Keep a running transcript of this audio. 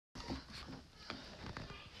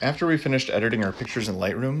After we finished editing our pictures in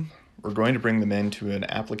Lightroom, we're going to bring them into an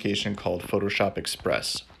application called Photoshop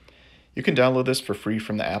Express. You can download this for free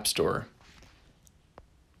from the App Store.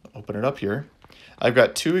 Open it up here. I've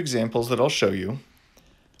got two examples that I'll show you.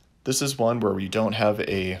 This is one where we don't have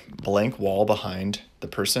a blank wall behind the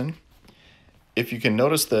person. If you can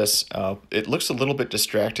notice this, it looks a little bit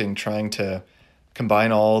distracting trying to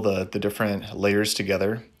combine all the different layers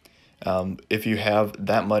together if you have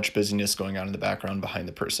that much busyness going on in the background behind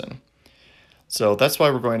the person. So that's why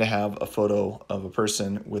we're going to have a photo of a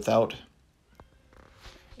person without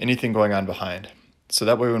anything going on behind. So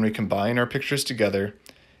that way when we combine our pictures together,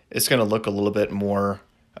 it's going to look a little bit more,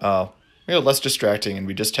 less distracting, and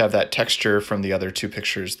we just have that texture from the other two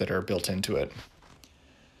pictures that are built into it.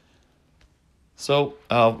 So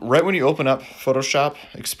right when you open up Photoshop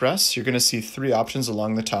Express, you're going to see three options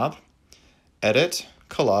along the top: Edit,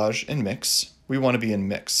 Collage, and Mix. We want to be in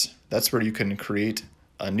Mix. That's where you can create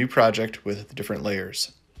a new project with different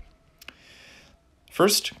layers.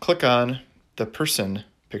 First, click on the person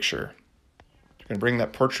picture. You're going to bring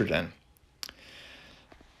that portrait in.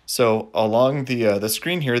 So along the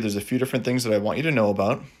screen here, there's a few different things that I want you to know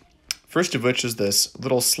about. First of which is this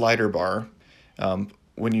little slider bar.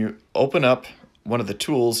 When you open up one of the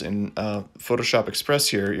tools in Photoshop Express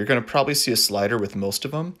here, you're going to probably see a slider with most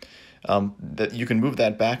of them that you can move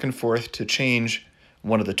that back and forth to change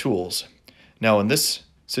one of the tools. Now in this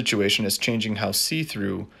situation, it's changing how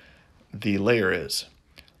see-through the layer is.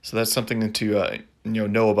 So that's something to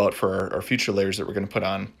know about for our future layers that we're going to put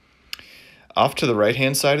on. Off to the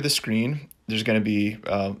right-hand side of the screen, there's going to be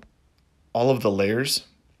all of the layers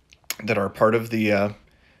that are part of the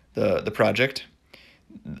project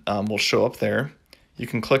will show up there. You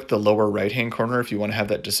can click the lower right-hand corner if you want to have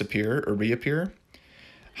that disappear or reappear.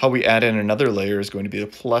 How we add in another layer is going to be the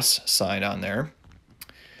plus sign on there.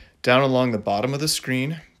 Down along the bottom of the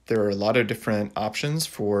screen, there are a lot of different options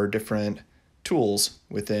for different tools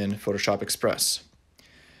within Photoshop Express.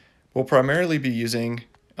 We'll primarily be using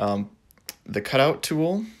the cutout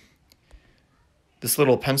tool, this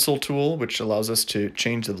little pencil tool, which allows us to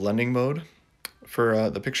change the blending mode for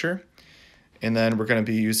the picture. And then we're going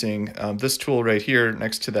to be using this tool right here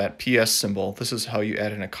next to that PS symbol. This is how you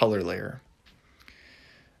add in a color layer.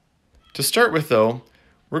 To start with though,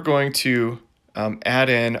 we're going to add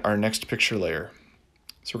in our next picture layer.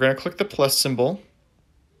 So we're going to click the plus symbol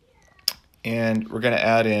and we're going to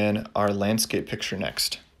add in our landscape picture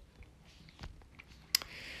next.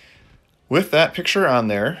 With that picture on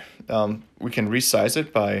there, we can resize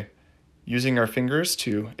it by using our fingers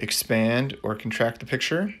to expand or contract the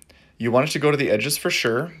picture. You want it to go to the edges for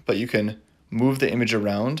sure, but you can move the image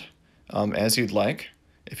around as you'd like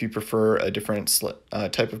if you prefer a different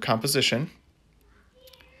type of composition.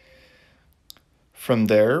 From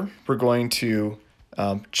there, we're going to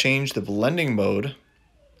change the blending mode.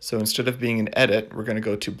 So instead of being in Edit, we're going to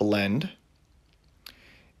go to Blend.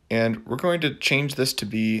 And we're going to change this to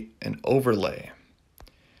be an overlay.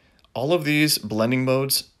 All of these blending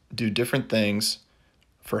modes do different things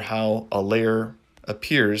for how a layer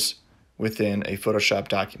appears within a Photoshop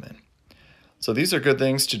document. So these are good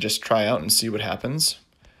things to just try out and see what happens.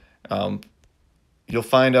 You'll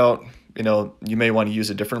find out, you may want to use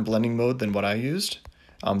a different blending mode than what I used.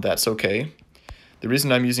 That's okay. The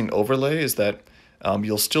reason I'm using overlay is that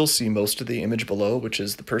you'll still see most of the image below, which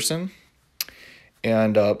is the person.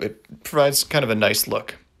 And it provides kind of a nice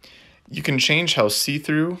look. You can change how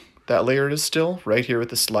see-through that layer is still right here with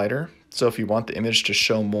the slider. So if you want the image to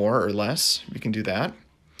show more or less, you can do that.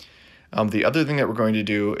 The other thing that we're going to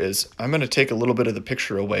do is I'm going to take a little bit of the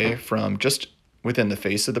picture away from just within the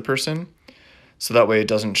face of the person. So that way it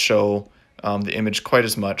doesn't show the image quite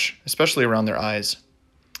as much, especially around their eyes.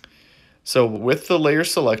 So with the layer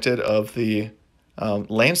selected of the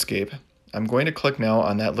landscape, I'm going to click now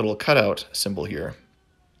on that little cutout symbol here.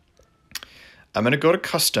 I'm going to go to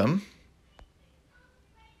Custom,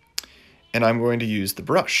 and I'm going to use the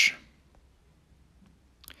brush.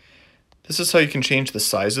 This is how you can change the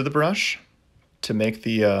size of the brush to make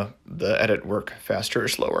the edit work faster or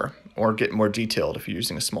slower, or get more detailed if you're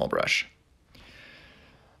using a small brush.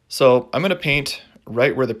 So I'm going to paint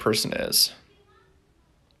right where the person is.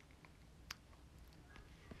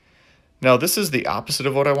 Now this is the opposite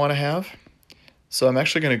of what I want to have. So I'm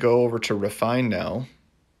actually going to go over to Refine now,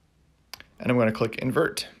 and I'm going to click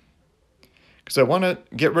Invert. Because I want to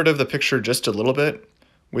get rid of the picture just a little bit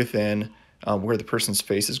within where the person's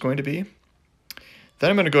face is going to be. Then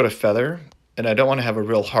I'm going to go to Feather, and I don't want to have a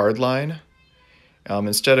real hard line.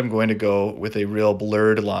 Instead, I'm going to go with a real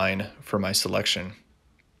blurred line for my selection.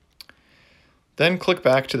 Then click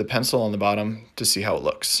back to the pencil on the bottom to see how it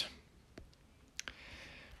looks.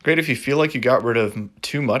 Great, if you feel like you got rid of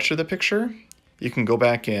too much of the picture, you can go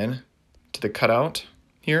back in to the cutout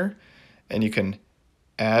here and you can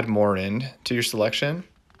add more in to your selection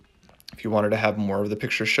if you wanted to have more of the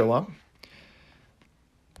picture show up.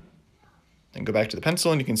 Then go back to the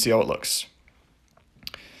pencil and you can see how it looks.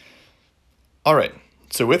 All right,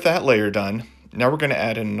 so with that layer done, now we're going to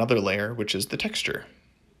add in another layer, which is the texture.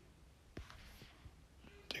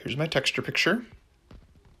 Here's my texture picture.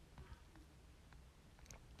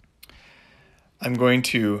 I'm going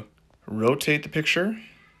to rotate the picture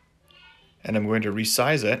and I'm going to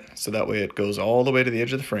resize it so that way it goes all the way to the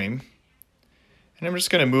edge of the frame. And I'm just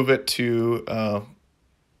going to move it to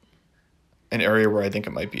an area where I think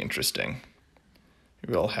it might be interesting.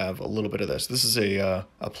 Maybe I'll have a little bit of this. This is a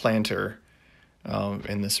planter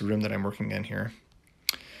in this room that I'm working in here.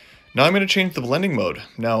 Now I'm going to change the blending mode.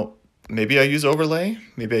 Now, maybe I use overlay.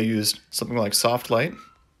 Maybe I use something like soft light.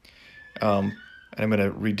 And I'm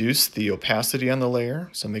going to reduce the opacity on the layer,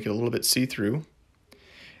 so make it a little bit see-through.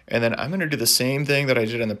 And then I'm going to do the same thing that I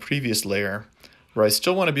did on the previous layer, where I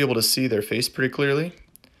still want to be able to see their face pretty clearly.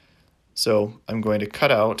 So I'm going to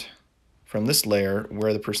cut out from this layer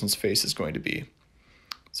where the person's face is going to be.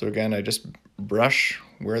 So again, I just brush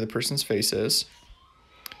where the person's face is.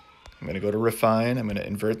 I'm going to go to refine, I'm going to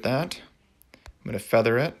invert that, I'm going to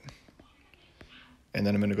feather it, and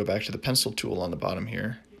then I'm going to go back to the pencil tool on the bottom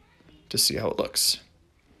here to see how it looks.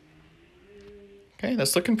 Okay,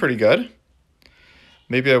 that's looking pretty good.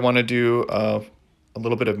 Maybe I want to do a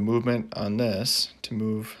little bit of movement on this to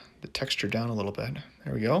move the texture down a little bit.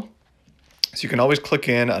 There we go. So you can always click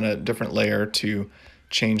in on a different layer to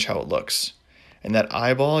change how it looks. And that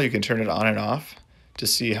eyeball, you can turn it on and off to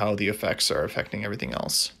see how the effects are affecting everything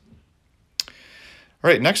else. All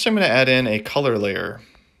right, next I'm going to add in a color layer.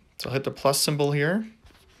 So I'll hit the plus symbol here.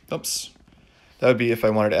 Oops. That would be if I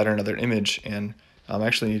wanted to add another image, and I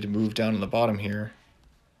actually need to move down on the bottom here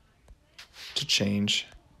to change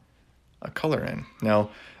a color in. Now,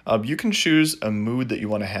 you can choose a mood that you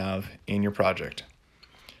want to have in your project.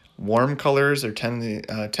 Warm colors tend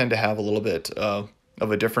to have a little bit of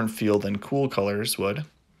a different feel than cool colors would.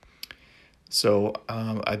 So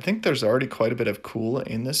I think there's already quite a bit of cool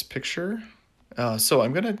in this picture. So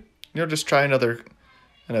I'm gonna just try another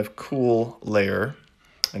kind of cool layer,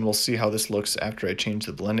 and we'll see how this looks after I change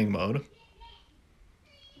the blending mode.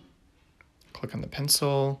 Click on the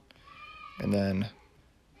pencil, and then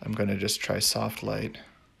I'm gonna just try soft light.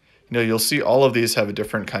 You'll see all of these have a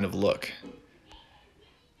different kind of look. I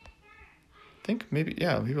think maybe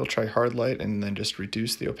I'll try hard light and then just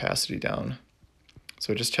reduce the opacity down.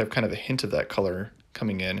 So just have kind of a hint of that color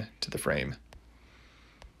coming in to the frame.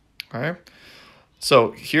 All right.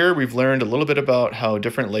 So here we've learned a little bit about how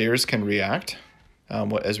different layers can react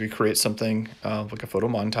as we create something like a photo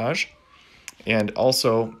montage, and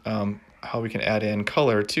also how we can add in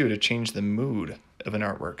color too to change the mood of an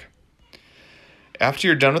artwork. After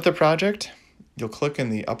you're done with the project, you'll click in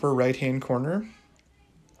the upper right-hand corner,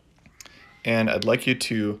 and I'd like you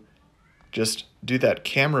to just do that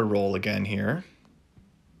camera roll again here.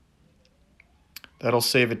 That'll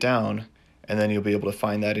save it down, and then you'll be able to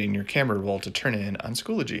find that in your camera roll to turn in on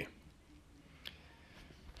Schoology.